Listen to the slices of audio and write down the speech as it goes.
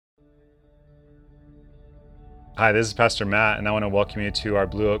Hi, this is Pastor Matt, and I want to welcome you to our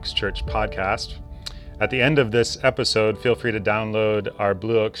Blue Oaks Church podcast. At the end of this episode, feel free to download our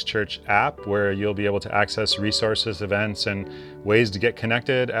Blue Oaks Church app, where you'll be able to access resources, events, and ways to get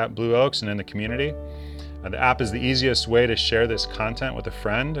connected at Blue Oaks and in the community. The app is the easiest way to share this content with a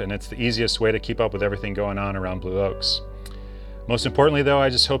friend, and it's the easiest way to keep up with everything going on around Blue Oaks. Most importantly, though, I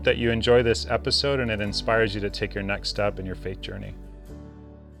just hope that you enjoy this episode and it inspires you to take your next step in your faith journey.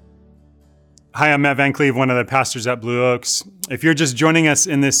 Hi, I'm Matt Van Cleve, one of the pastors at Blue Oaks. If you're just joining us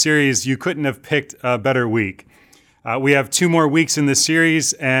in this series, you couldn't have picked a better week. We have 2 more weeks in this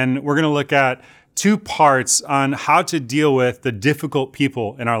series, and we're going to look at 2 parts on how to deal with the difficult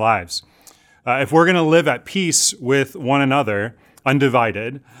people in our lives. If we're going to live at peace with one another,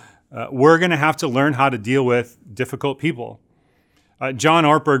 undivided, we're going to have to learn how to deal with difficult people. John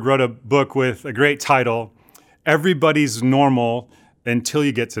Ortberg wrote a book with a great title, Everybody's Normal Until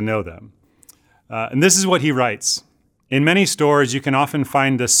You Get to Know Them. And this is what he writes. In many stores, you can often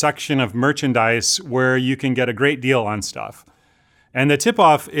find a section of merchandise where you can get a great deal on stuff. And the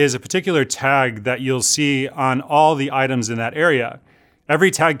tip-off is a particular tag that you'll see on all the items in that area.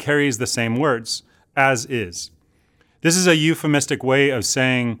 Every tag carries the same words, as is. This is a euphemistic way of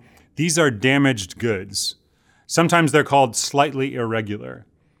saying these are damaged goods. Sometimes they're called slightly irregular.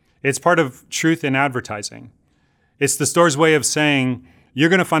 It's part of truth in advertising. It's the store's way of saying you're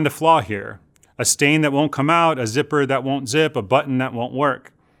going to find a flaw here. A stain that won't come out, a zipper that won't zip, a button that won't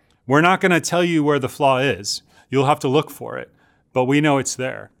work. We're not going to tell you where the flaw is. You'll have to look for it, but we know it's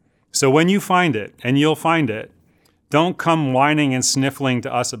there. So when you find it, and you'll find it, don't come whining and sniffling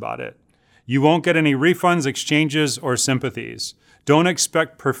to us about it. You won't get any refunds, exchanges, or sympathies. Don't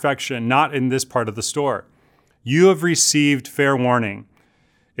expect perfection, not in this part of the store. You have received fair warning.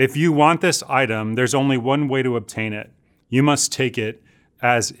 If you want this item, there's only one way to obtain it. You must take it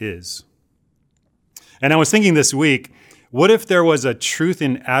as is. And I was thinking this week, what if there was a truth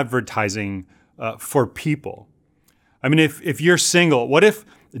in advertising for people? I mean, if you're single, what if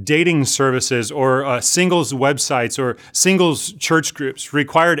dating services or singles websites or singles church groups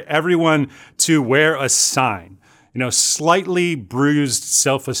required everyone to wear a sign, slightly bruised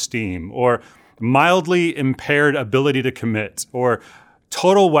self-esteem or mildly impaired ability to commit or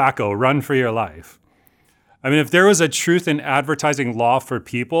total wacko, run for your life? I mean, if there was a truth in advertising law for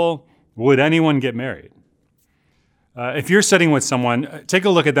people, would anyone get married? If you're sitting with someone, take a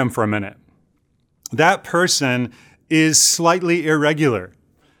look at them for a minute. That person is slightly irregular.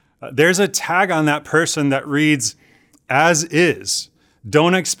 There's a tag on that person that reads, as is.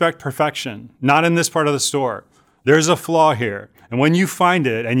 Don't expect perfection. Not in this part of the store. There's a flaw here. And when you find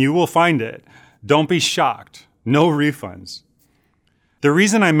it, and you will find it, don't be shocked. No refunds. The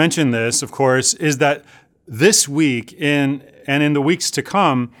reason I mention this, of course, is that this week and in the weeks to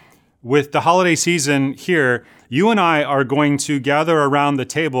come, with the holiday season here, you and I are going to gather around the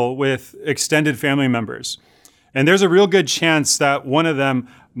table with extended family members. And there's a real good chance that one of them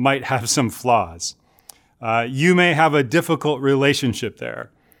might have some flaws. You may have a difficult relationship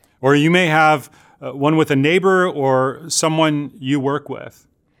there, or you may have one with a neighbor or someone you work with.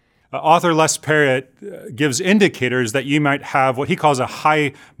 Author Les Parrott gives indicators that you might have what he calls a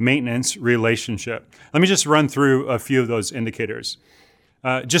high maintenance relationship. Let me just run through a few of those indicators.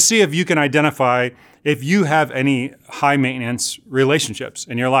 Just see if you can identify if you have any high maintenance relationships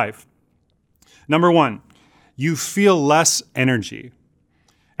in your life. Number 1, you feel less energy.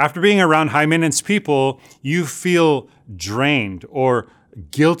 After being around high maintenance people, you feel drained or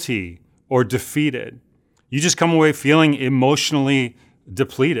guilty or defeated. You just come away feeling emotionally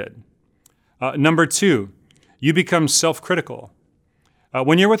depleted. Number 2, you become self-critical.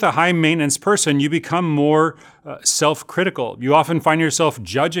 When you're with a high-maintenance person, you become more self-critical. You often find yourself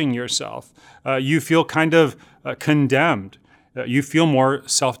judging yourself. You feel kind of condemned. You feel more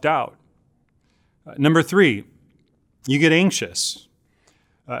self-doubt. Number 3, you get anxious.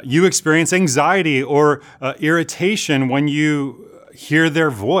 You experience anxiety or irritation when you hear their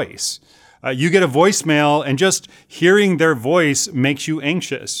voice. You get a voicemail, and just hearing their voice makes you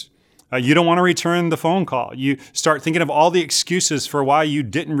anxious. You don't want to return the phone call. You start thinking of all the excuses for why you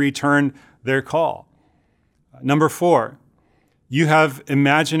didn't return their call. Number 4, you have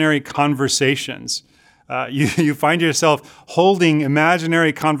imaginary conversations. You find yourself holding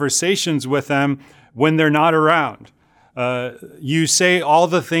imaginary conversations with them when they're not around. You say all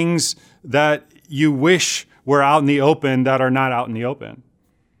the things that you wish were out in the open that are not out in the open.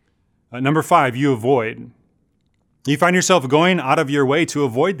 Number 5, you avoid. You find yourself going out of your way to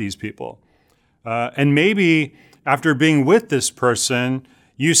avoid these people. And maybe after being with this person,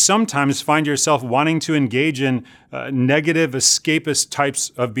 you sometimes find yourself wanting to engage in negative escapist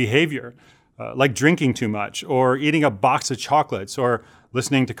types of behavior. like drinking too much, or eating a box of chocolates, or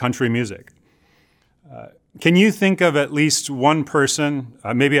listening to country music. Can you think of at least one person,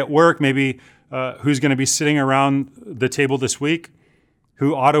 maybe at work, maybe who's going to be sitting around the table this week,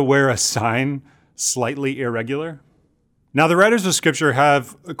 who ought to wear a sign slightly irregular? Now, the writers of Scripture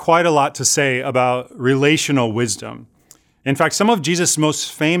have quite a lot to say about relational wisdom. In fact, some of Jesus'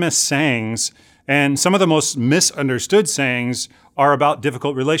 most famous sayings and some of the most misunderstood sayings are about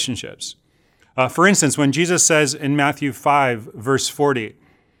difficult relationships. For instance, when Jesus says in Matthew 5, verse 40,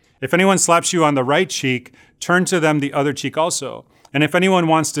 "If anyone slaps you on the right cheek, turn to them the other cheek also. And if anyone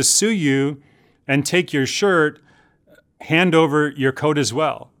wants to sue you and take your shirt, hand over your coat as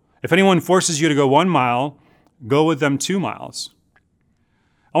well. If anyone forces you to go 1 mile, go with them 2 miles."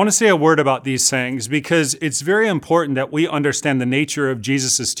 I want to say a word about these sayings because it's very important that we understand the nature of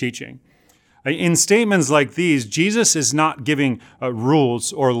Jesus' teaching. In statements like these, Jesus is not giving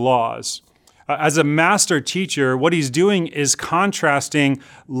rules or laws. As a master teacher, what he's doing is contrasting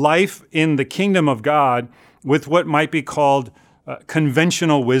life in the kingdom of God with what might be called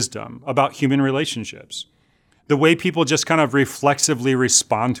conventional wisdom about human relationships, the way people just kind of reflexively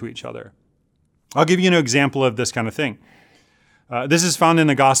respond to each other. I'll give you an example of this kind of thing. This is found in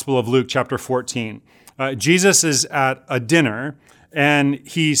the Gospel of Luke, chapter 14. Jesus is at a dinner, and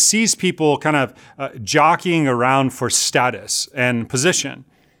he sees people kind of jockeying around for status and position.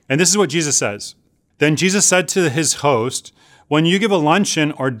 And this is what Jesus says. "Then Jesus said to his host, 'When you give a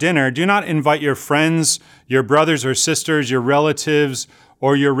luncheon or dinner, do not invite your friends, your brothers or sisters, your relatives,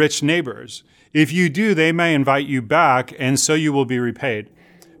 or your rich neighbors. If you do, they may invite you back, and so you will be repaid.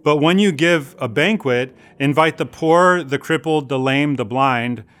 But when you give a banquet, invite the poor, the crippled, the lame, the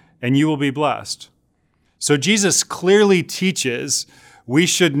blind, and you will be blessed.'" So Jesus clearly teaches we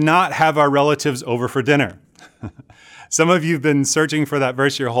should not have our relatives over for dinner. Some of you have been searching for that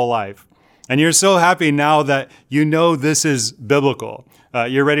verse your whole life. And you're so happy now that you know this is biblical.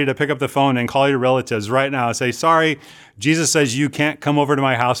 You're ready to pick up the phone and call your relatives right now and say, "Sorry, Jesus says you can't come over to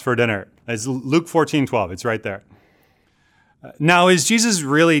my house for dinner." It's Luke 14:12. It's right there. Now, is Jesus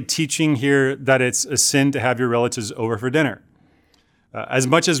really teaching here that it's a sin to have your relatives over for dinner? As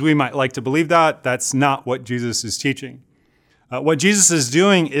much as we might like to believe that, that's not what Jesus is teaching. What Jesus is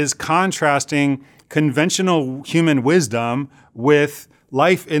doing is contrasting conventional human wisdom with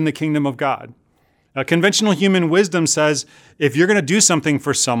life in the kingdom of God. Conventional human wisdom says if you're going to do something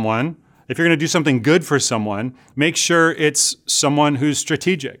for someone, if you're going to do something good for someone, make sure it's someone who's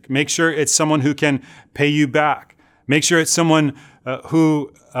strategic. Make sure it's someone who can pay you back. Make sure it's someone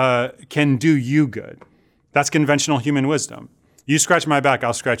who can do you good. That's conventional human wisdom. You scratch my back,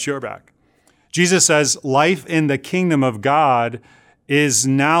 I'll scratch your back. Jesus says life in the kingdom of God is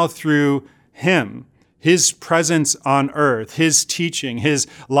now through him, his presence on earth, his teaching, his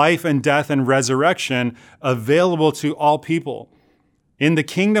life and death and resurrection available to all people. In the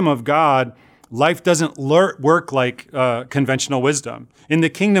kingdom of God, life doesn't work like conventional wisdom. In the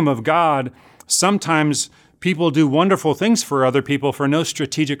kingdom of God, sometimes people do wonderful things for other people for no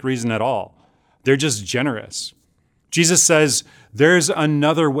strategic reason at all. They're just generous. Jesus says there's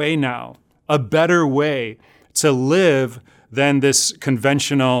another way now, a better way to live than this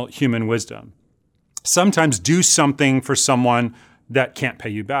conventional human wisdom. Sometimes do something for someone that can't pay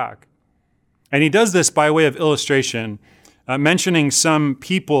you back. And he does this by way of illustration, mentioning some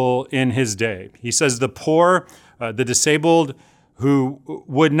people in his day. He says the poor, the disabled, who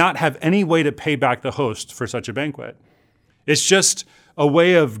would not have any way to pay back the host for such a banquet. It's just a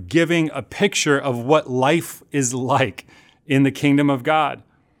way of giving a picture of what life is like in the kingdom of God.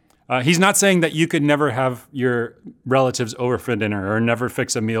 He's not saying that you could never have your relatives over for dinner or never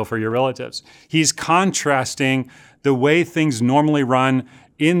fix a meal for your relatives. He's contrasting the way things normally run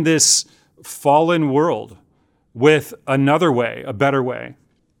in this fallen world with another way, a better way.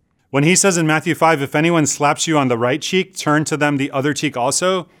 When he says in Matthew 5, if anyone slaps you on the right cheek, turn to them the other cheek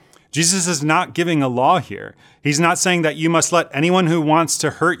also, Jesus is not giving a law here. He's not saying that you must let anyone who wants to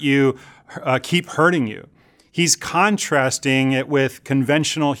hurt you keep hurting you. He's contrasting it with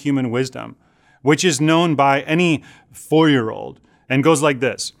conventional human wisdom, which is known by any 4-year-old and goes like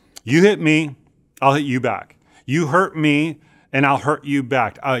this. You hit me, I'll hit you back. You hurt me, and I'll hurt you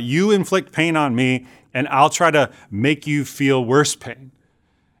back. You inflict pain on me, and I'll try to make you feel worse pain.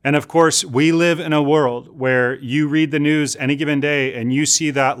 And of course, we live in a world where you read the news any given day and you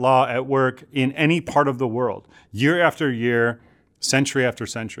see that law at work in any part of the world, year after year, century after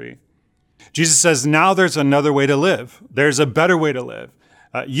century. Jesus says, now there's another way to live. There's a better way to live.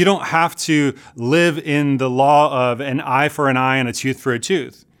 You don't have to live in the law of an eye for an eye and a tooth for a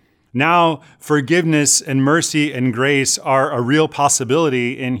tooth. Now, forgiveness and mercy and grace are a real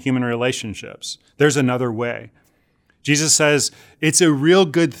possibility in human relationships. There's another way. Jesus says it's a real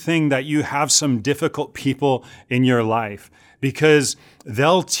good thing that you have some difficult people in your life because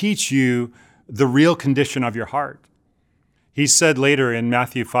they'll teach you the real condition of your heart. He said later in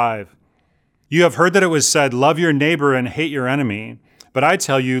Matthew 5, "You have heard that it was said, 'Love your neighbor and hate your enemy.' But I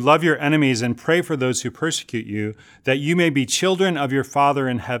tell you, love your enemies and pray for those who persecute you, that you may be children of your Father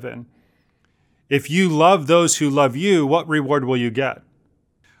in heaven. If you love those who love you, what reward will you get?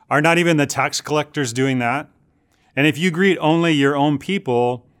 Are not even the tax collectors doing that? And if you greet only your own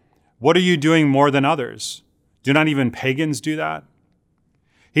people, what are you doing more than others? Do not even pagans do that?"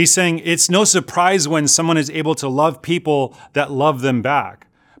 He's saying it's no surprise when someone is able to love people that love them back.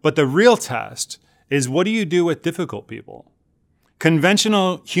 But the real test is, what do you do with difficult people?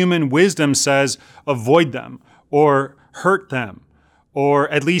 Conventional human wisdom says avoid them or hurt them, or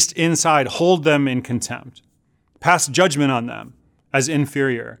at least inside hold them in contempt. Pass judgment on them as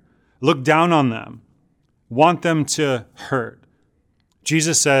inferior. Look down on them. Want them to hurt.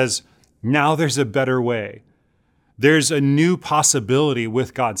 Jesus says, now there's a better way. There's a new possibility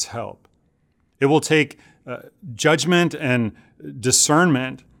with God's help. It will take judgment and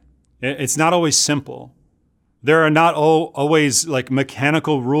discernment. It's not always simple. There are not always like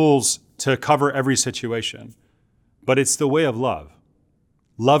mechanical rules to cover every situation, but it's the way of love.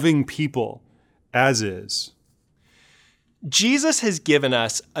 Loving people as is. Jesus has given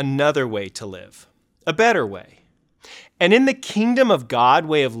us another way to live, a better way. And in the kingdom of God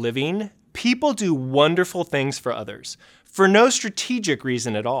way of living, people do wonderful things for others for no strategic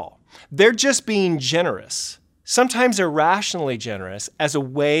reason at all. They're just being generous, sometimes irrationally generous, as a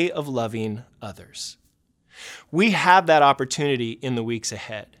way of loving others. We have that opportunity in the weeks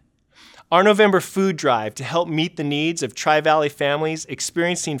ahead. Our November food drive to help meet the needs of Tri-Valley families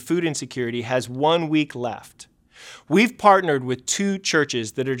experiencing food insecurity has 1 week left. We've partnered with 2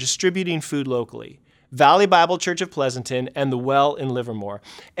 churches that are distributing food locally, Valley Bible Church of Pleasanton and The Well in Livermore,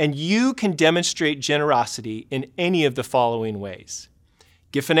 and you can demonstrate generosity in any of the following ways.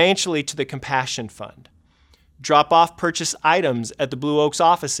 Give financially to the Compassion Fund. Drop off purchase items at the Blue Oaks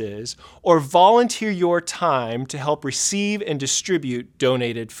offices, or volunteer your time to help receive and distribute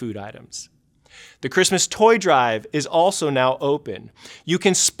donated food items. The Christmas toy drive is also now open. You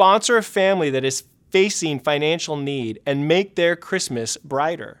can sponsor a family that is facing financial need and make their Christmas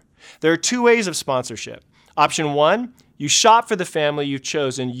brighter. There are 2 ways of sponsorship. Option 1, you shop for the family you've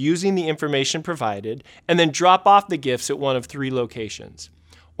chosen using the information provided and then drop off the gifts at one of 3 locations.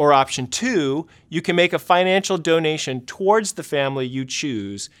 Or option 2, you can make a financial donation towards the family you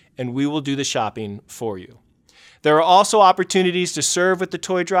choose, and we will do the shopping for you. There are also opportunities to serve with the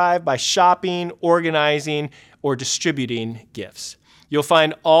toy drive by shopping, organizing, or distributing gifts. You'll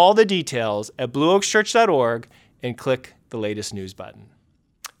find all the details at blueoakschurch.org and click the latest news button.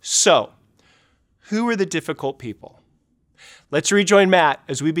 So, who are the difficult people? Let's rejoin Matt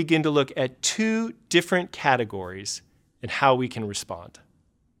as we begin to look at 2 different categories and how we can respond.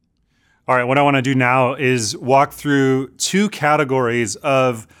 All right, what I want to do now is walk through 2 categories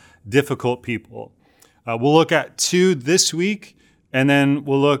of difficult people. We'll look at 2 this week, and then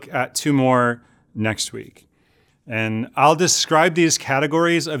we'll look at 2 more next week. And I'll describe these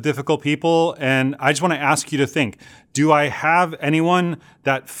categories of difficult people, and I just want to ask you to think, do I have anyone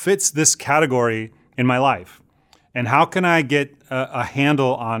that fits this category in my life? And how can I get a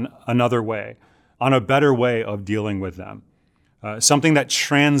handle on another way, on a better way of dealing with them? Something that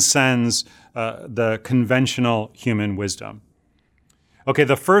transcends the conventional human wisdom. Okay,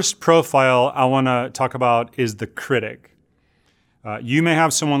 the first profile I want to talk about is the critic. You may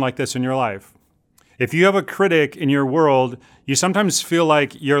have someone like this in your life. If you have a critic in your world, you sometimes feel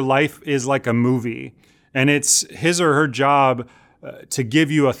like your life is like a movie, and it's his or her job to give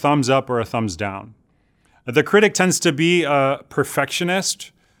you a thumbs up or a thumbs down. The critic tends to be a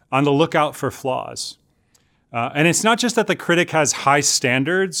perfectionist on the lookout for flaws. And it's not just that the critic has high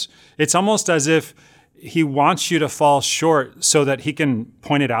standards, it's almost as if he wants you to fall short so that he can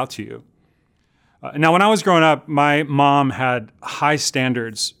point it out to you. Now, when I was growing up, my mom had high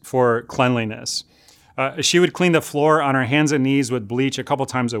standards for cleanliness. She would clean the floor on her hands and knees with bleach a couple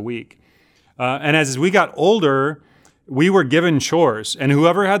times a week. And as we got older, we were given chores. And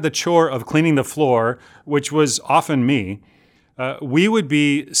whoever had the chore of cleaning the floor, which was often me, we would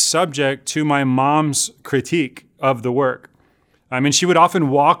be subject to my mom's critique of the work. I mean, she would often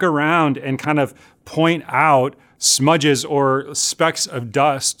walk around and kind of point out smudges or specks of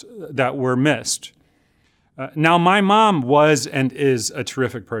dust that were missed. Now, my mom was and is a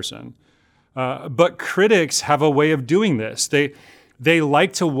terrific person, but critics have a way of doing this. they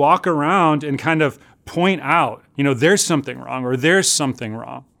like to walk around and kind of point out, there's something wrong or there's something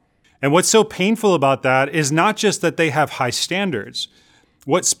wrong. And what's so painful about that is not just that they have high standards.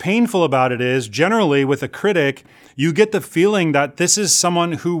 What's painful about it is generally with a critic, you get the feeling that this is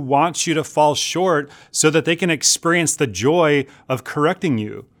someone who wants you to fall short so that they can experience the joy of correcting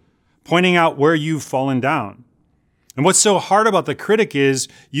you, pointing out where you've fallen down. And what's so hard about the critic is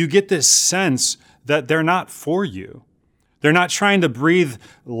you get this sense that they're not for you. They're not trying to breathe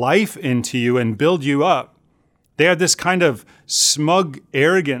life into you and build you up. They have this kind of smug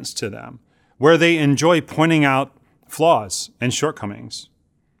arrogance to them where they enjoy pointing out flaws and shortcomings.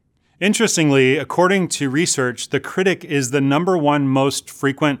 Interestingly, according to research, the critic is the number one most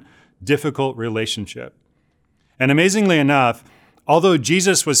frequent difficult relationship. And amazingly enough, although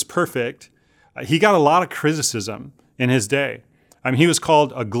Jesus was perfect, he got a lot of criticism in his day. He was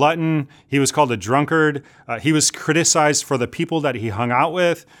called a glutton. He was called a drunkard. He was criticized for the people that he hung out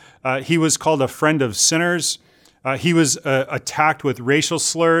with. He was called a friend of sinners. He was attacked with racial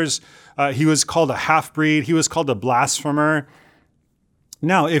slurs. He was called a half-breed. He was called a blasphemer.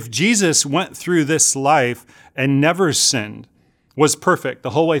 Now, if Jesus went through this life and never sinned, was perfect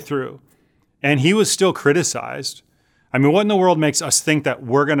the whole way through, and he was still criticized, what in the world makes us think that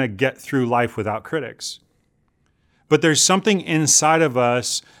we're going to get through life without critics? But there's something inside of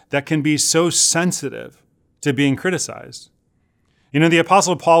us that can be so sensitive to being criticized. The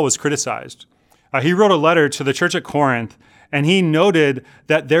Apostle Paul was criticized. He wrote a letter to the church at Corinth, and he noted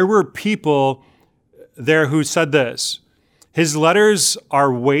that there were people there who said this: his letters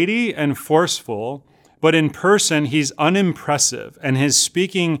are weighty and forceful, but in person he's unimpressive, and his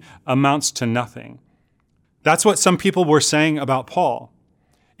speaking amounts to nothing. That's what some people were saying about Paul.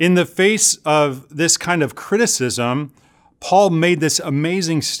 In the face of this kind of criticism, Paul made this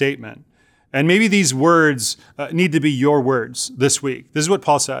amazing statement. And maybe these words need to be your words this week. This is what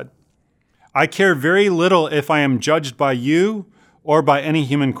Paul said: I care very little if I am judged by you or by any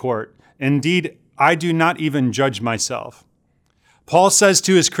human court. Indeed, I do not even judge myself. Paul says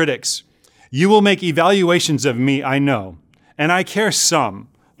to his critics, you will make evaluations of me, I know, and I care some,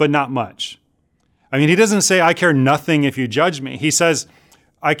 but not much. He doesn't say I care nothing if you judge me. He says,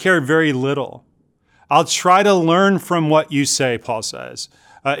 I care very little. I'll try to learn from what you say, Paul says.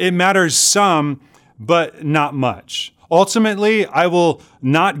 It matters some, but not much. Ultimately, I will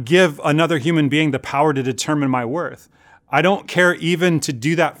not give another human being the power to determine my worth. I don't care even to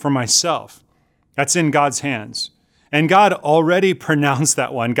do that for myself. That's in God's hands. And God already pronounced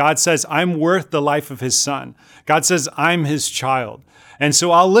that one. God says, I'm worth the life of his son. God says, I'm his child. And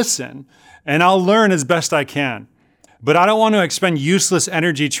so I'll listen and I'll learn as best I can. But I don't want to expend useless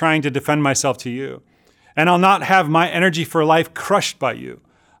energy trying to defend myself to you. And I'll not have my energy for life crushed by you.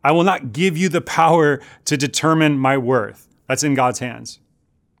 I will not give you the power to determine my worth. That's in God's hands.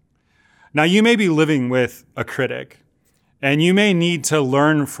 Now, you may be living with a critic, and you may need to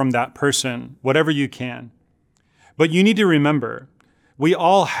learn from that person whatever you can. But you need to remember, we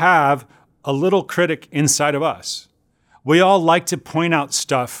all have a little critic inside of us. We all like to point out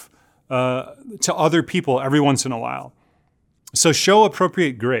stuff to other people every once in a while. So show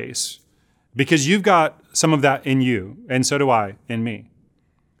appropriate grace, because you've got some of that in you, and so do I in me.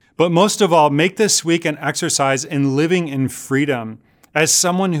 But most of all, make this week an exercise in living in freedom as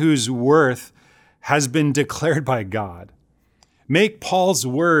someone whose worth has been declared by God. Make Paul's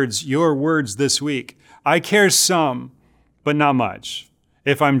words your words this week. I care some, but not much.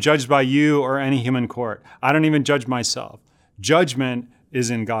 If I'm judged by you or any human court, I don't even judge myself. Judgment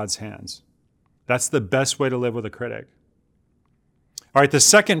is in God's hands. That's the best way to live with a critic. All right, the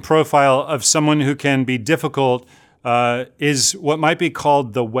second profile of someone who can be difficult is what might be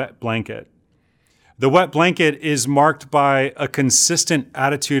called the wet blanket. The wet blanket is marked by a consistent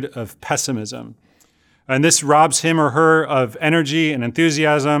attitude of pessimism. And this robs him or her of energy and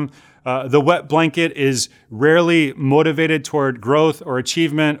enthusiasm. The wet blanket is rarely motivated toward growth or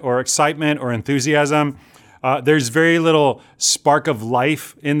achievement or excitement or enthusiasm. There's very little spark of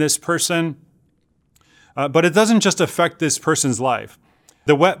life in this person. But it doesn't just affect this person's life.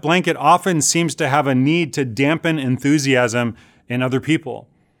 The wet blanket often seems to have a need to dampen enthusiasm in other people.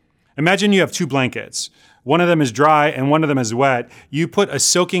 Imagine you have two blankets. One of them is dry and one of them is wet. You put a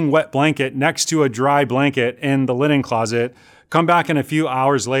soaking wet blanket next to a dry blanket in the linen closet. Come back in a few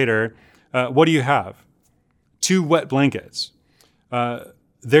hours later. What do you have? Two wet blankets.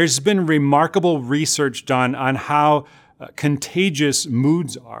 There's been remarkable research done on how contagious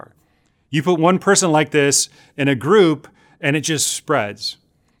moods are. You put one person like this in a group and it just spreads.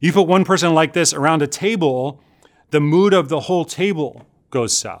 You put one person like this around a table, the mood of the whole table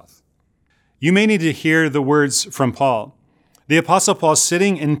goes south. You may need to hear the words from Paul. The Apostle Paul,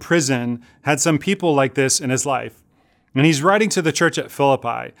 sitting in prison, had some people like this in his life. And he's writing to the church at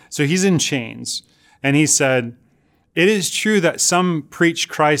Philippi. So he's in chains. And he said, "It is true that some preach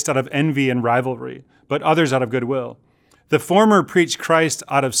Christ out of envy and rivalry, but others out of goodwill. The former preach Christ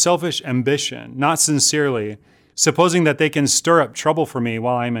out of selfish ambition, not sincerely, supposing that they can stir up trouble for me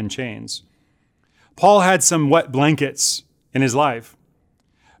while I'm in chains." Paul had some wet blankets in his life.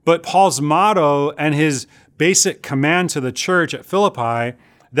 But Paul's motto and his basic command to the church at Philippi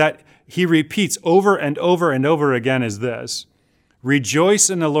that he repeats over and over and over again is this: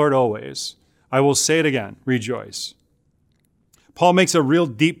 rejoice in the Lord always. I will say it again, rejoice. Paul makes a real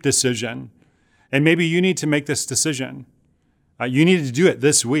deep decision, and maybe you need to make this decision. You need to do it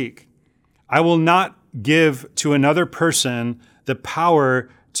this week. I will not give to another person the power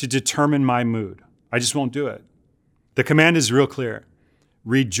to determine my mood. I just won't do it. The command is real clear.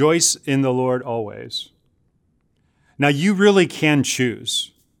 Rejoice in the Lord always. Now, you really can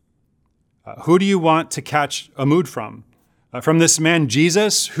choose. Who do you want to catch a mood from? From this man,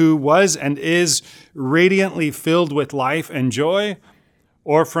 Jesus, who was and is radiantly filled with life and joy,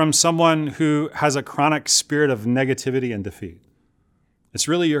 or from someone who has a chronic spirit of negativity and defeat? It's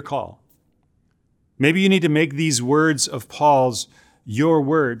really your call. Maybe you need to make these words of Paul's your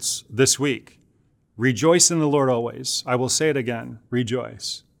words this week. Rejoice in the Lord always. I will say it again,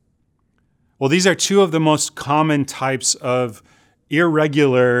 rejoice. Well, these are two of the most common types of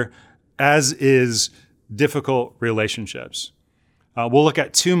irregular, as is, difficult relationships. We'll look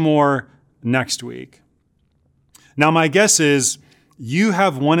at two more next week. Now, my guess is you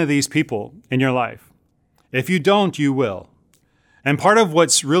have one of these people in your life. If you don't, you will. And part of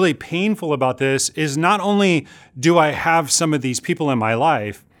what's really painful about this is not only do I have some of these people in my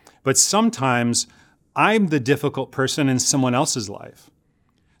life, but sometimes I'm the difficult person in someone else's life.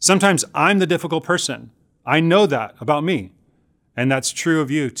 Sometimes I'm the difficult person. I know that about me, and that's true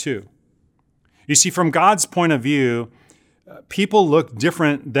of you too. You see, from God's point of view, people look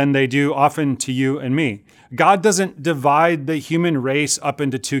different than they do often to you and me. God doesn't divide the human race up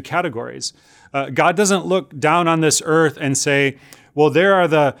into two categories. God doesn't look down on this earth and say, well, there are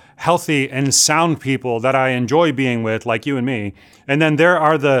the healthy and sound people that I enjoy being with, like you and me, and then there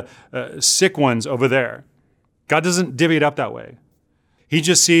are the sick ones over there. God doesn't divvy it up that way. He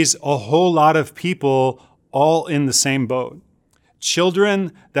just sees a whole lot of people all in the same boat.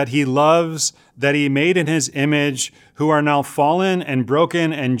 Children that he loves, that he made in his image, who are now fallen and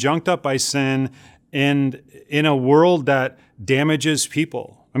broken and junked up by sin, and in a world that damages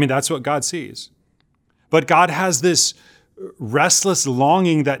people. I mean, that's what God sees. But God has this restless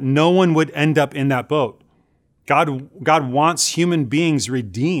longing that no one would end up in that boat. God wants human beings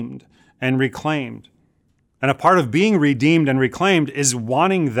redeemed and reclaimed. And a part of being redeemed and reclaimed is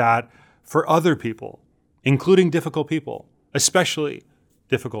wanting that for other people, including difficult people, especially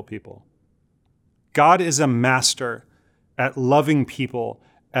difficult people. God is a master at loving people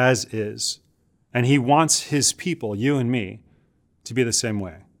as is, and he wants his people, you and me, to be the same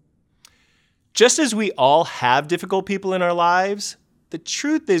way. Just as we all have difficult people in our lives, the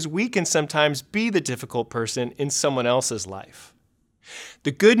truth is we can sometimes be the difficult person in someone else's life.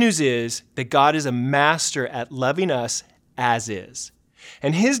 The good news is that God is a master at loving us as is,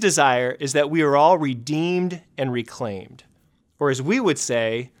 and his desire is that we are all redeemed and reclaimed, or as we would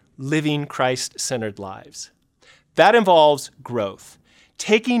say, living Christ-centered lives. That involves growth,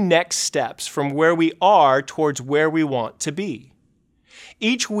 taking next steps from where we are towards where we want to be.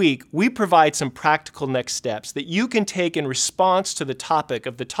 Each week, we provide some practical next steps that you can take in response to the topic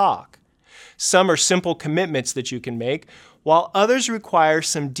of the talk. Some are simple commitments that you can make, while others require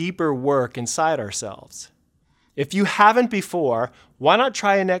some deeper work inside ourselves. If you haven't before, why not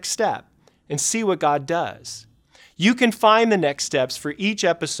try a next step and see what God does? You can find the next steps for each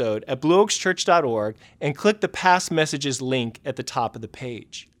episode at blueoakschurch.org and click the past messages link at the top of the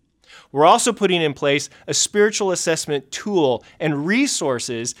page. We're also putting in place a spiritual assessment tool and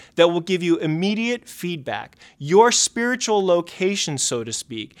resources that will give you immediate feedback, your spiritual location, so to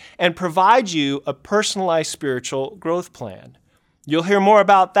speak, and provide you a personalized spiritual growth plan. You'll hear more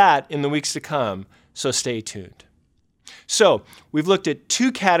about that in the weeks to come, so stay tuned. So, we've looked at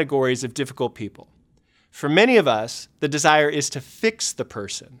two categories of difficult people. For many of us, the desire is to fix the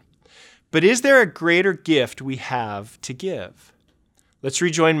person. But is there a greater gift we have to give? Let's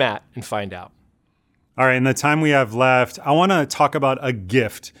rejoin Matt and find out. All right, in the time we have left, I want to talk about a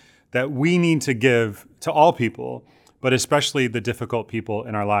gift that we need to give to all people, but especially the difficult people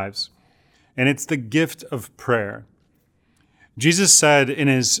in our lives. And it's the gift of prayer. Jesus said in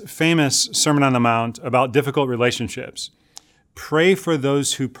his famous Sermon on the Mount about difficult relationships, pray for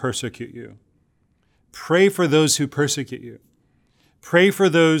those who persecute you. Pray for those who persecute you. Pray for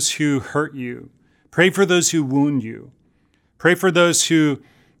those who hurt you. Pray for those who wound you. Pray for those who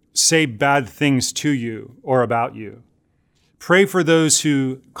say bad things to you or about you. Pray for those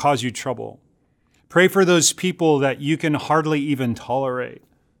who cause you trouble. Pray for those people that you can hardly even tolerate,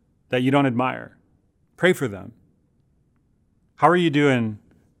 that you don't admire. Pray for them. How are you doing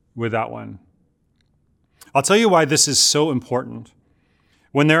with that one? I'll tell you why this is so important.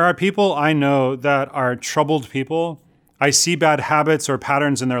 When there are people I know that are troubled people, I see bad habits or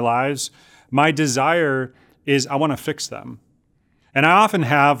patterns in their lives, my desire is I want to fix them. And I often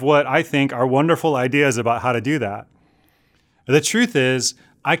have what I think are wonderful ideas about how to do that. The truth is,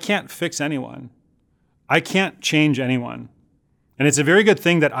 I can't fix anyone. I can't change anyone. And it's a very good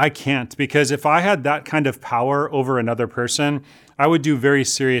thing that I can't, because if I had that kind of power over another person, I would do very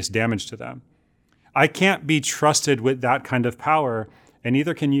serious damage to them. I can't be trusted with that kind of power, and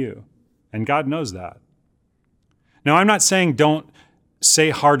neither can you. And God knows that. Now, I'm not saying don't say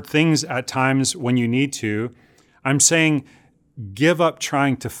hard things at times when you need to. I'm saying give up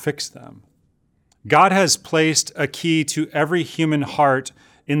trying to fix them. God has placed a key to every human heart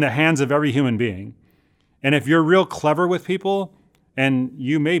in the hands of every human being. And if you're real clever with people, and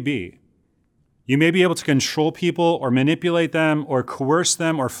you may be able to control people or manipulate them or coerce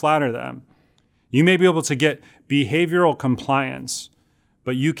them or flatter them. You may be able to get behavioral compliance,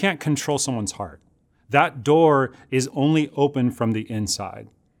 but you can't control someone's heart. That door is only open from the inside.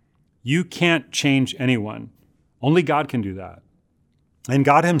 You can't change anyone. Only God can do that. And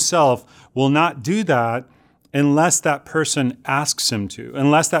God himself will not do that unless that person asks him to,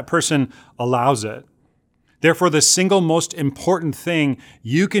 unless that person allows it. Therefore, the single most important thing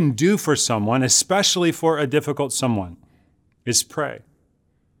you can do for someone, especially for a difficult someone, is pray.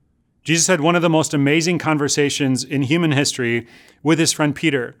 Jesus had one of the most amazing conversations in human history with his friend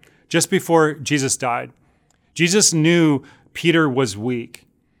Peter just before Jesus died. Jesus knew Peter was weak.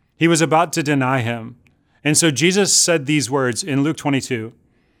 He was about to deny him. And so Jesus said these words in Luke 22,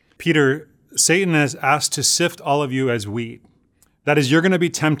 Peter, Satan has asked to sift all of you as wheat. That is, you're going to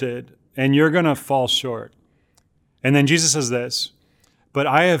be tempted and you're going to fall short. And then Jesus says this, but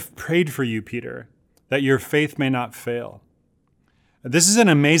I have prayed for you, Peter, that your faith may not fail. This is an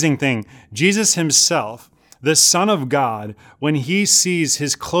amazing thing. Jesus himself, the Son of God, when he sees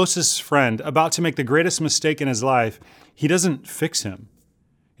his closest friend about to make the greatest mistake in his life, he doesn't fix him.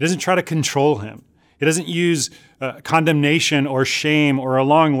 He doesn't try to control him. He doesn't use condemnation or shame or a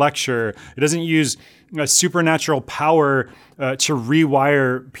long lecture. He doesn't use a supernatural power to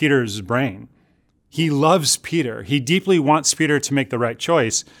rewire Peter's brain. He loves Peter. He deeply wants Peter to make the right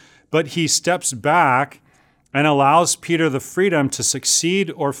choice, but he steps back and allows Peter the freedom to succeed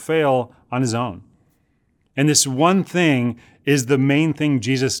or fail on his own. And this one thing is the main thing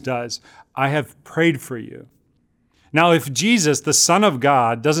Jesus does. I have prayed for you. Now, if Jesus, the Son of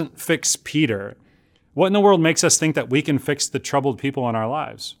God, doesn't fix Peter, what in the world makes us think that we can fix the troubled people in our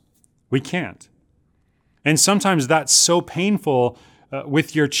lives? We can't. And sometimes that's so painful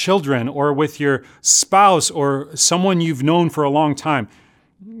with your children or with your spouse or someone you've known for a long time.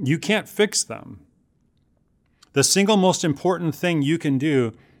 You can't fix them. The single most important thing you can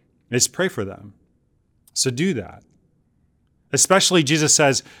do is pray for them. So do that. Especially, Jesus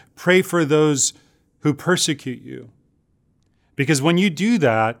says, pray for those who persecute you. Because when you do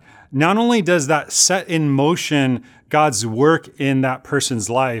that, not only does that set in motion God's work in that person's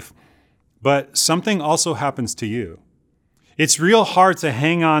life, but something also happens to you. It's real hard to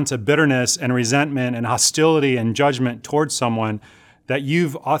hang on to bitterness and resentment and hostility and judgment towards someone that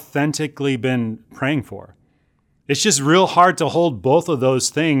you've authentically been praying for. It's just real hard to hold both of those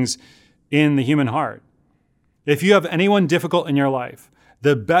things in the human heart. If you have anyone difficult in your life,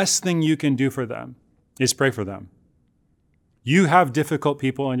 the best thing you can do for them is pray for them. You have difficult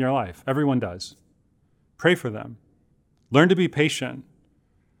people in your life. Everyone does. Pray for them. Learn to be patient.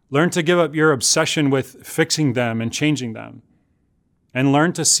 Learn to give up your obsession with fixing them and changing them. And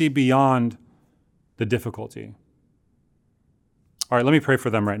learn to see beyond the difficulty. All right, let me pray for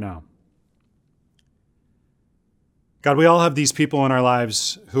them right now. God, we all have these people in our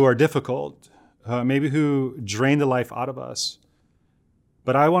lives who are difficult, maybe who drain the life out of us.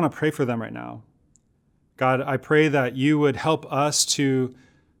 But I want to pray for them right now. God, I pray that you would help us to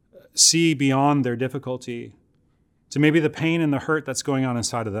see beyond their difficulty, to maybe the pain and the hurt that's going on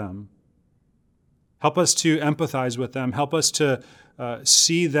inside of them. Help us to empathize with them. Help us to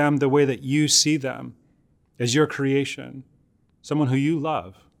see them the way that you see them, as your creation, someone who you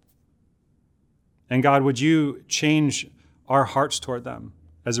love. And God, would you change our hearts toward them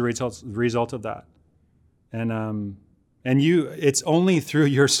as a result of that? And it's only through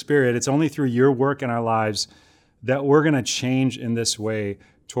your Spirit, it's only through your work in our lives that we're going to change in this way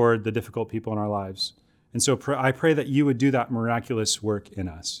toward the difficult people in our lives. And so I pray that you would do that miraculous work in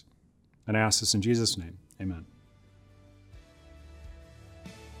us. And I ask this in Jesus' name. Amen.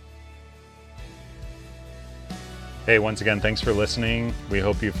 Hey, once again, thanks for listening. We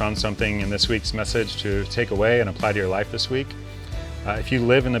hope you found something in this week's message to take away and apply to your life this week. If you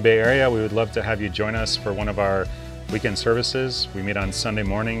live in the Bay Area, we would love to have you join us for one of our weekend services. We meet on Sunday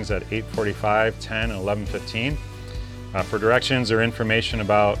mornings at 8:45, 10, and 11:15. For directions or information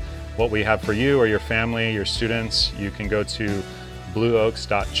about what we have for you or your family, your students, you can go to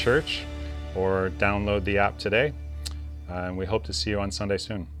blueoaks.church or download the app today. And we hope to see you on Sunday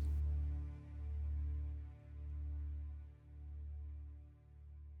soon.